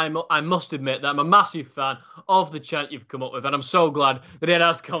box, and I must admit that I'm a massive fan of the chant you've come up with, and I'm so glad that it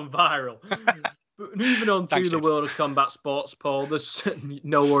has gone viral. But moving on to the world of combat sports, Paul, there's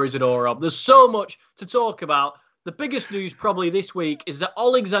no worries at all, Rob. There's so much to talk about. The biggest news probably this week is that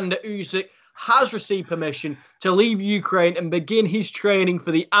Alexander Usyk has received permission to leave Ukraine and begin his training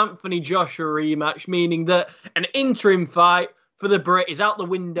for the Anthony Joshua rematch, meaning that an interim fight for the Brit is out the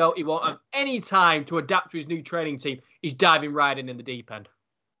window. He won't have any time to adapt to his new training team. He's diving right in the deep end.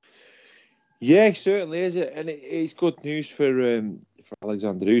 Yeah, it certainly is, and it's good news for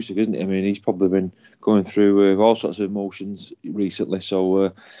Alexander Usyk, isn't it? I mean, he's probably been going through all sorts of emotions recently,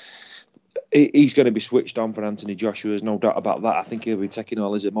 so he's going to be switched on for Anthony Joshua. There's no doubt about that. I think he'll be taking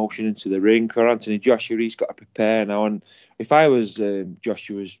all his emotion into the ring. For Anthony Joshua, he's got to prepare now. And if I was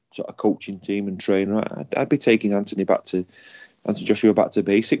Joshua's sort of coaching team and trainer, I'd be taking Anthony Joshua back to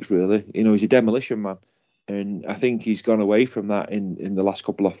basics, really. You know, he's a demolition man. And I think he's gone away from that in the last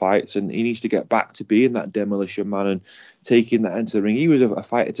couple of fights, and he needs to get back to being that demolition man and taking that into the ring. He was a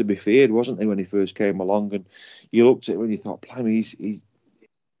fighter to be feared, wasn't he, when he first came along? And you looked at him and you thought, blimey,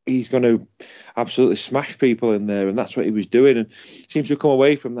 he's going to absolutely smash people in there, and that's what he was doing. And seems to come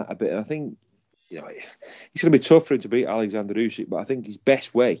away from that a bit. And I think, you know, it's going to be tough for him to beat Alexander Usyk, but I think his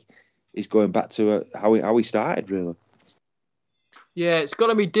best way is going back to how he started, really. Yeah, it's going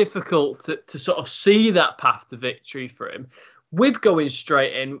to be difficult to sort of see that path to victory for him. With going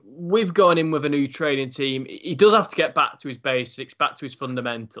straight in, with going in with a new training team, he does have to get back to his basics, back to his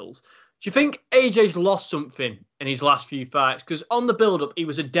fundamentals. Do you think AJ's lost something in his last few fights? Because on the build-up, he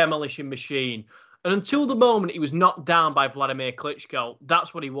was a demolition machine. And until the moment he was knocked down by Vladimir Klitschko,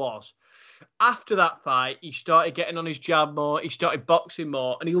 that's what he was. After that fight, he started getting on his jab more, he started boxing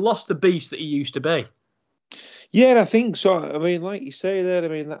more, and he lost the beast that he used to be. Yeah, I think so. I mean, like you say there,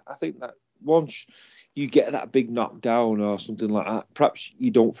 I think that once you get that big knockdown or something like that, perhaps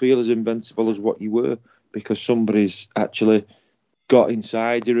you don't feel as invincible as what you were because somebody's actually got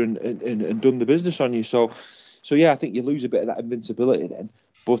inside you and done the business on you. So yeah, I think you lose a bit of that invincibility then.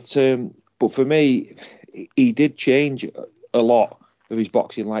 But for me, he did change a lot of his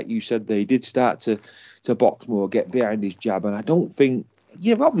boxing, like you said. He did start to box more, get behind his jab, and I don't think.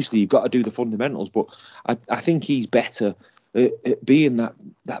 Yeah, obviously you've got to do the fundamentals, but I think he's better at being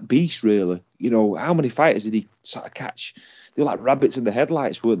that beast, really. You know, how many fighters did he sort of catch? They were like rabbits in the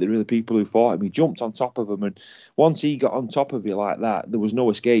headlights, weren't they, really, people who fought him? He jumped on top of them, and once he got on top of you like that, there was no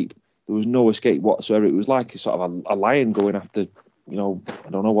escape. There was no escape whatsoever. It was like a sort of a lion going after, you know, I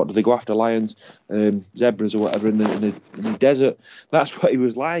don't know, what do they go after, lions, zebras or whatever in the desert. That's what he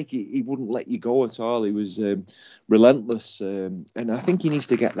was like. He wouldn't let you go at all. He was relentless, and I think he needs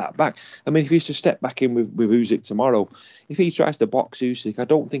to get that back. I mean, if he used to step back in with Usyk tomorrow, if he tries to box Usyk, I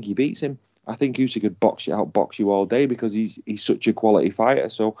don't think he beats him. I think Usyk could box you all day because he's such a quality fighter.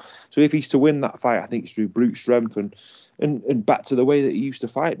 So if he's to win that fight, I think it's through brute strength and back to the way that he used to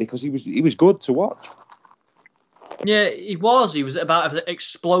fight, because he was good to watch. Yeah, he was. He was about as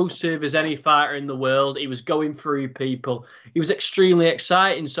explosive as any fighter in the world. He was going through people. He was extremely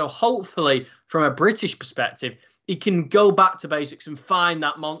exciting. So hopefully, from a British perspective, he can go back to basics and find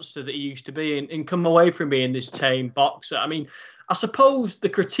that monster that he used to be and come away from being this tame boxer. I mean, I suppose the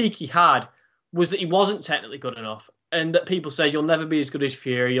critique he had was that he wasn't technically good enough, and that people say you'll never be as good as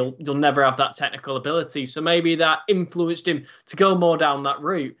Fury, you'll never have that technical ability. So maybe that influenced him to go more down that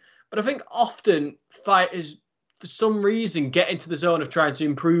route. But I think often fighters, for some reason, get into the zone of trying to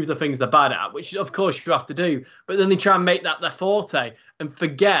improve the things they're bad at, which of course you have to do, but then they try and make that their forte and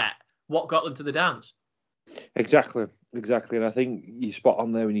forget what got them to the dance. Exactly. And I think you're spot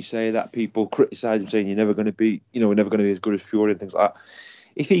on there when you say that. People criticise him, saying you're never going to be as good as Fury and things like that.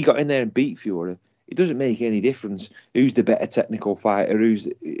 If he got in there and beat Fury, it doesn't make any difference who's the better technical fighter,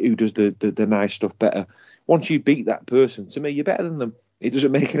 who does the nice stuff better. Once you beat that person, to me, you're better than them. It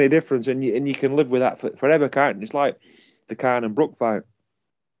doesn't make any difference, and you can live with that forever, can't you? It's like the Khan and Brook fight.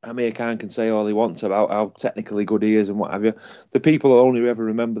 Amir Khan can say all he wants about how technically good he is and what have you. The people will only ever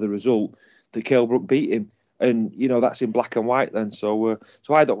remember the result that Kell Brook beat him. And that's in black and white then. So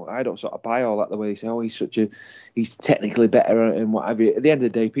I don't sort of buy all that the way they say, he's technically better and what have you. At the end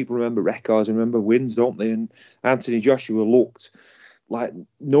of the day, people remember records and remember wins, don't they? And Anthony Joshua looked like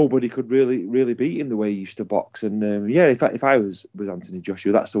nobody could really beat him the way he used to box. And if I was Anthony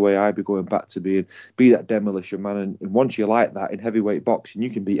Joshua, that's the way I'd be going back to be that demolition man. And once you're like that in heavyweight boxing, you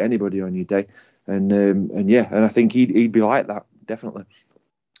can beat anybody on your day. And I think he'd be like that, definitely.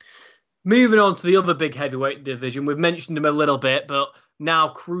 Moving on to the other big heavyweight division, we've mentioned him a little bit, but now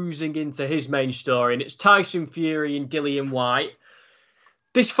cruising into his main story, and it's Tyson Fury and Dillian Whyte.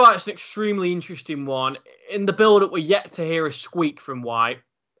 This fight's an extremely interesting one. In the build-up, we're yet to hear a squeak from Whyte.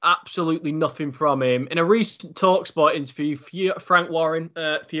 Absolutely nothing from him. In a recent TalkSport interview, Frank Warren,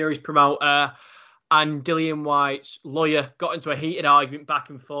 Fury's promoter, and Dillian Whyte's lawyer got into a heated argument back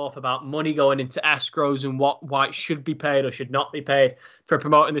and forth about money going into escrows and what Whyte should be paid or should not be paid for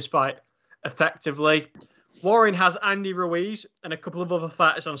promoting this fight effectively. Warren has Andy Ruiz and a couple of other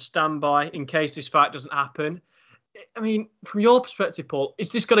fighters on standby in case this fight doesn't happen. I mean, from your perspective, Paul,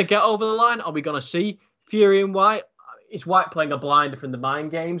 is this going to get over the line? Are we going to see Fury and Whyte? Is Whyte playing a blinder from the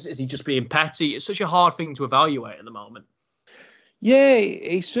mind games? Is he just being petty? It's such a hard thing to evaluate at the moment. Yeah,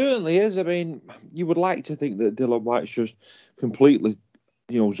 he certainly is. I mean, you would like to think that Dillian Whyte's just completely,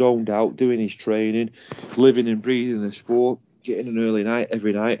 zoned out, doing his training, living and breathing the sport, getting an early night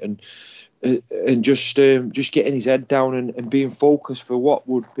every night, and just getting his head down and being focused for what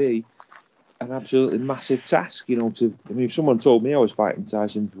would be an absolutely massive task. If someone told me I was fighting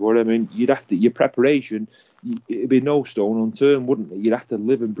Tyson Fury, your preparation, it'd be no stone unturned, wouldn't it? You'd have to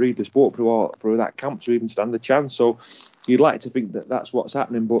live and breathe the sport through that camp to even stand a chance. So you'd like to think that that's what's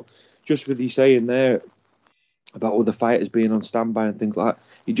happening, but just with you saying there about other fighters being on standby and things like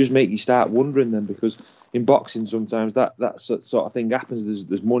that, it just make you start wondering then, because in boxing sometimes that sort of thing happens.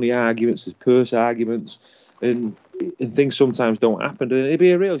 There's money arguments, there's purse arguments, and things sometimes don't happen. And it'd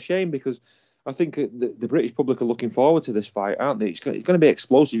be a real shame, because I think the British public are looking forward to this fight, aren't they? It's going to be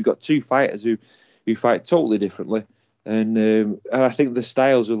explosive. You've got two fighters who fight totally differently, and I think the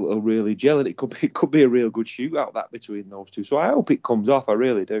styles will really gel, and it could be a real good shootout that between those two. So I hope it comes off. I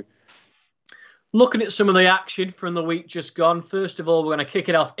really do. Looking at some of the action from the week just gone, first of all, we're going to kick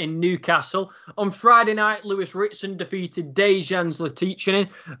it off in Newcastle. On Friday night, Lewis Ritson defeated Dejan Zlaticanin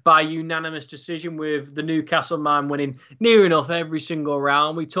by unanimous decision, with the Newcastle man winning near enough every single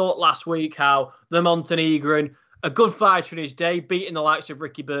round. We talked last week how the Montenegrin, a good fighter in his day, beating the likes of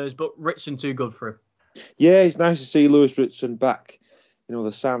Ricky Burrs, but Ritson too good for him. Yeah, it's nice to see Lewis Ritson back. The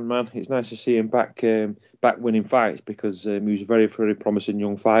Sandman. It's nice to see him back winning fights, because he was a very, very promising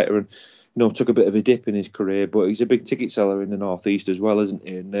young fighter, and took a bit of a dip in his career, but he's a big ticket seller in the Northeast as well, isn't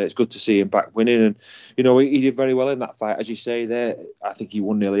he? And it's good to see him back winning. And he did very well in that fight, as you say there. I think he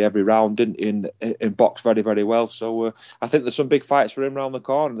won nearly every round, didn't he? And boxed very, very well. So I think there's some big fights for him around the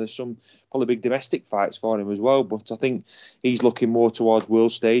corner. There's some probably big domestic fights for him as well. But I think he's looking more towards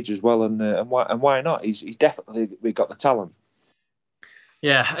world stage as well. And why not? He's definitely got the talent.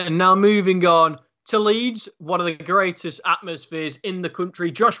 Yeah, and now moving on to Leeds, one of the greatest atmospheres in the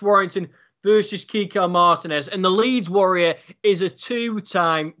country. Josh Warrington versus Kiko Martinez. And the Leeds Warrior is a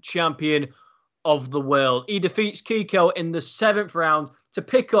two-time champion of the world. He defeats Kiko in the 7th round to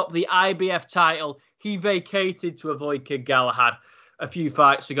pick up the IBF title he vacated to avoid Kid Galahad a few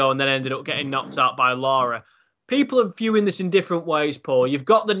fights ago, and then ended up getting knocked out by Lara. People are viewing this in different ways, Paul. You've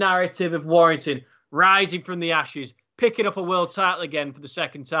got the narrative of Warrington rising from the ashes, picking up a world title again for the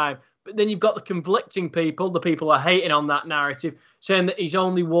second time. But then you've got the conflicting people, the people who are hating on that narrative, saying that he's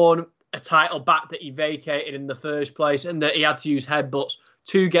only won a title back that he vacated in the first place, and that he had to use headbutts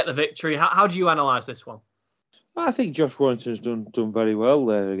to get the victory. How do you analyse this one? I think Josh Warrington's done very well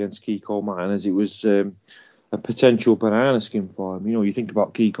there against Kiko Martinez. It was a potential banana skin for him. You think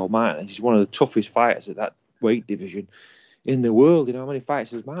about Kiko Martinez, he's one of the toughest fighters at that weight division in the world. How many fights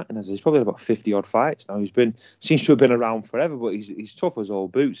has Martinez? He's probably about 50 odd fights now. Seems to have been around forever, but he's tough as all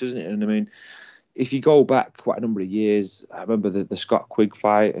boots, isn't it? And if you go back quite a number of years, I remember the Scott Quigg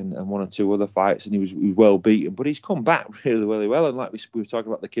fight and one or two other fights, and he was well beaten, but he's come back really, really well. And like we were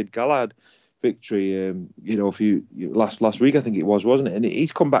talking about the Kid Galahad victory, last week I think it was, wasn't it? And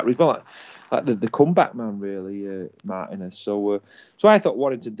he's come back. He's got like the comeback man, really, Martinez. So I thought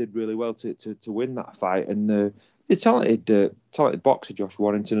Warrington did really well to win that fight, and a talented boxer, Josh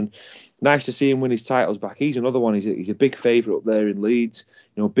Warrington, and nice to see him win his titles back. He's another one. He's a big favourite up there in Leeds.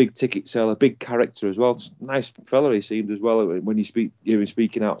 Big ticket seller, big character as well. Nice fella he seemed as well when you hear him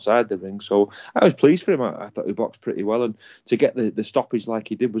speaking outside the ring. So I was pleased for him. I thought he boxed pretty well, and to get the stoppage like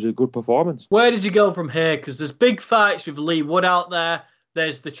he did was a good performance. Where does he go from here? Because there's big fights with Lee Wood out there.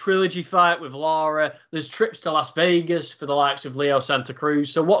 There's the trilogy fight with Lara. There's trips to Las Vegas for the likes of Leo Santa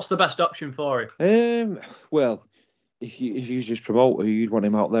Cruz. So what's the best option for him? Well, if you was just promoter, you'd want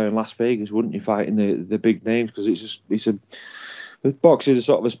him out there in Las Vegas, wouldn't you, fighting the big names? Because boxing is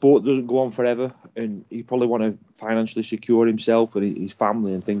sort of a sport that doesn't go on forever, and he probably want to financially secure himself and his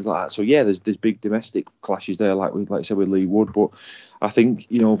family and things like that. So yeah, there's big domestic clashes there, like I said with Lee Wood. But I think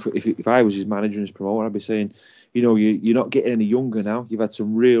if I was his manager and his promoter, I'd be saying, you're not getting any younger now. You've had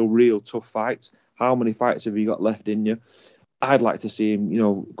some real tough fights. How many fights have you got left in you? I'd like to see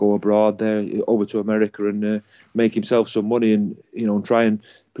him, go abroad there, over to America, and make himself some money, and try and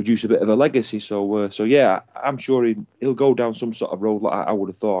produce a bit of a legacy. So yeah, I'm sure he'll go down some sort of road like I would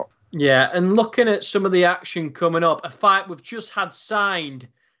have thought. Yeah, and looking at some of the action coming up, a fight we've just had signed,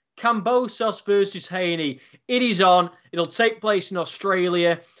 Kambosos versus Haney. It is on. It'll take place in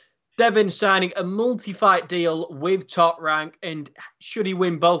Australia. Devin signing a multi-fight deal with Top Rank, and should he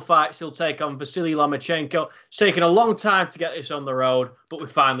win both fights, he'll take on Vasily Lomachenko. It's taken a long time to get this on the road, but we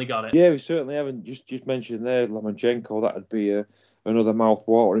finally got it. Yeah, we certainly haven't. Just mentioned there, Lomachenko, that'd be another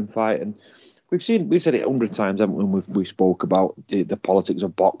mouth-watering fight, and we've said it 100 times, haven't we? When we spoke about the politics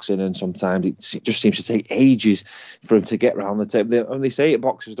of boxing, and sometimes it just seems to take ages for him to get round the table. And they say it,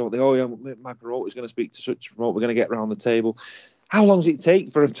 boxers, don't they? Oh yeah, my promoter's going to speak to such a promoter, we're going to get round the table. How long does it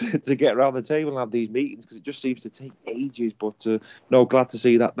take for him to get around the table and have these meetings? Because it just seems to take ages. But no, glad to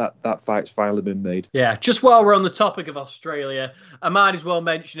see that fight's finally been made. Yeah, just while we're on the topic of Australia, I might as well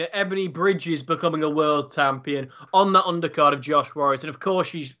mention it. Ebony Bridges becoming a world champion on that undercard of Josh Warrington. Of course,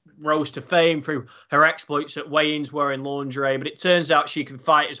 she's rose to fame through her exploits at weigh-ins wearing lingerie, but it turns out she can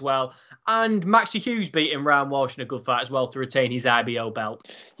fight as well. And Maxie Hughes beating Ryan Walsh in a good fight as well to retain his IBO belt.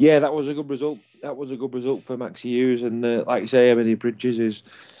 Yeah, that was a good result. That was a good result for Maxie Hughes, and like you say, Ebony Bridges is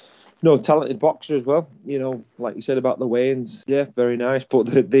talented boxer as well. Like you said about the weigh-ins, yeah, very nice. But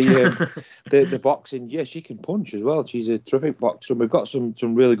the boxing, yeah, she can punch as well. She's a terrific boxer, and we've got some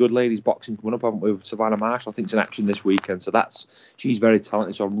really good ladies boxing coming up, haven't we? With Savannah Marshall, I think, it's in action this weekend. So she's very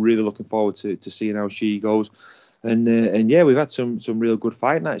talented. So I'm really looking forward to seeing how she goes. And yeah, we've had some real good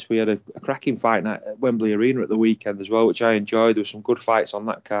fight nights. We had a cracking fight night at Wembley Arena at the weekend as well, which I enjoyed. There were some good fights on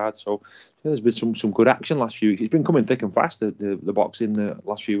that card. So yeah, there's been some good action last few weeks. It's been coming thick and fast, the boxing the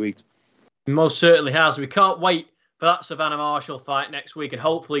last few weeks. It most certainly has. We can't wait for that Savannah Marshall fight next week, and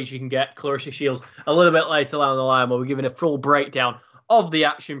hopefully she can get Clarissa Shields a little bit later down the line, where we're giving a full breakdown of the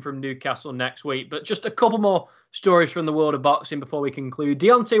action from Newcastle next week. But just a couple more stories from the world of boxing before we conclude.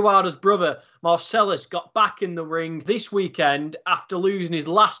 Deontay Wilder's brother, Marcellus, got back in the ring this weekend after losing his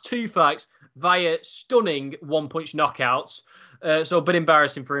last two fights via stunning one-punch knockouts. So a bit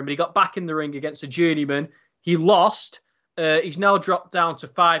embarrassing for him, but he got back in the ring against a journeyman. He lost. He's now dropped down to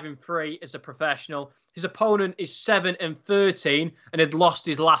 5-3 as a professional. His opponent is 7-13 and had lost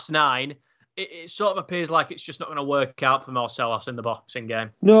his last 9. It sort of appears like it's just not going to work out for Marcellus in the boxing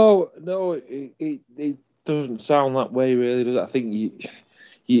game. No, it doesn't sound that way, really, does it? I think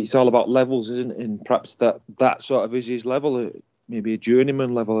it's all about levels, isn't it? And perhaps that sort of is his level, maybe a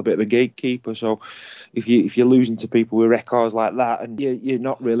journeyman level, a bit of a gatekeeper. So if you're losing to people with records like that, and you're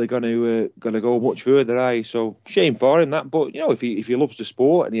not really going to go much further, are you? So shame for him that. But if he loves the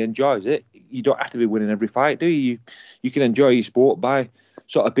sport and he enjoys it, you don't have to be winning every fight, do you? You can enjoy your sport by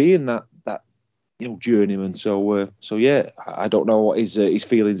sort of being that journeyman. So yeah, I don't know what his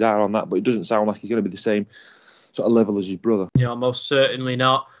feelings are on that, but it doesn't sound like he's going to be the same sort of level as his brother. Yeah, most certainly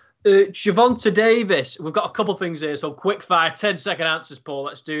not. Gervonta Davis, we've got a couple things here, so quick fire, 10-second answers, Paul.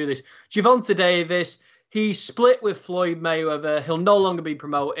 Let's do this. Gervonta Davis, he split with Floyd Mayweather. He'll no longer be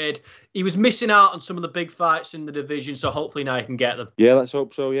promoted. He was missing out on some of the big fights in the division, so hopefully now he can get them. Yeah, let's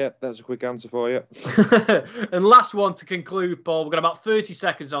hope so. Yeah, that's a quick answer for you. And last one to conclude, Paul. We've got about 30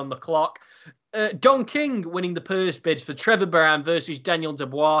 seconds on the clock. Don King winning the purse bids for Trevor Brown versus Daniel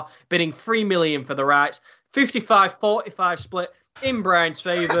Dubois, bidding $3 million for the rights. 55-45 split in Brown's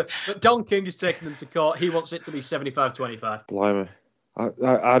favour, but Don King is taking them to court. He wants it to be 75-25. Blimey.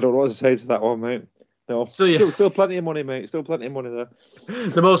 I don't know what to say to that one, mate. No, so, yeah. Still plenty of money, mate. Still plenty of money there.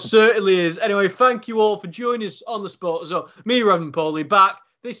 There most certainly is. Anyway, thank you all for joining us on The Sport Zone. Me, Reverend Paulie, back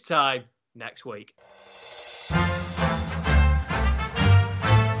this time next week.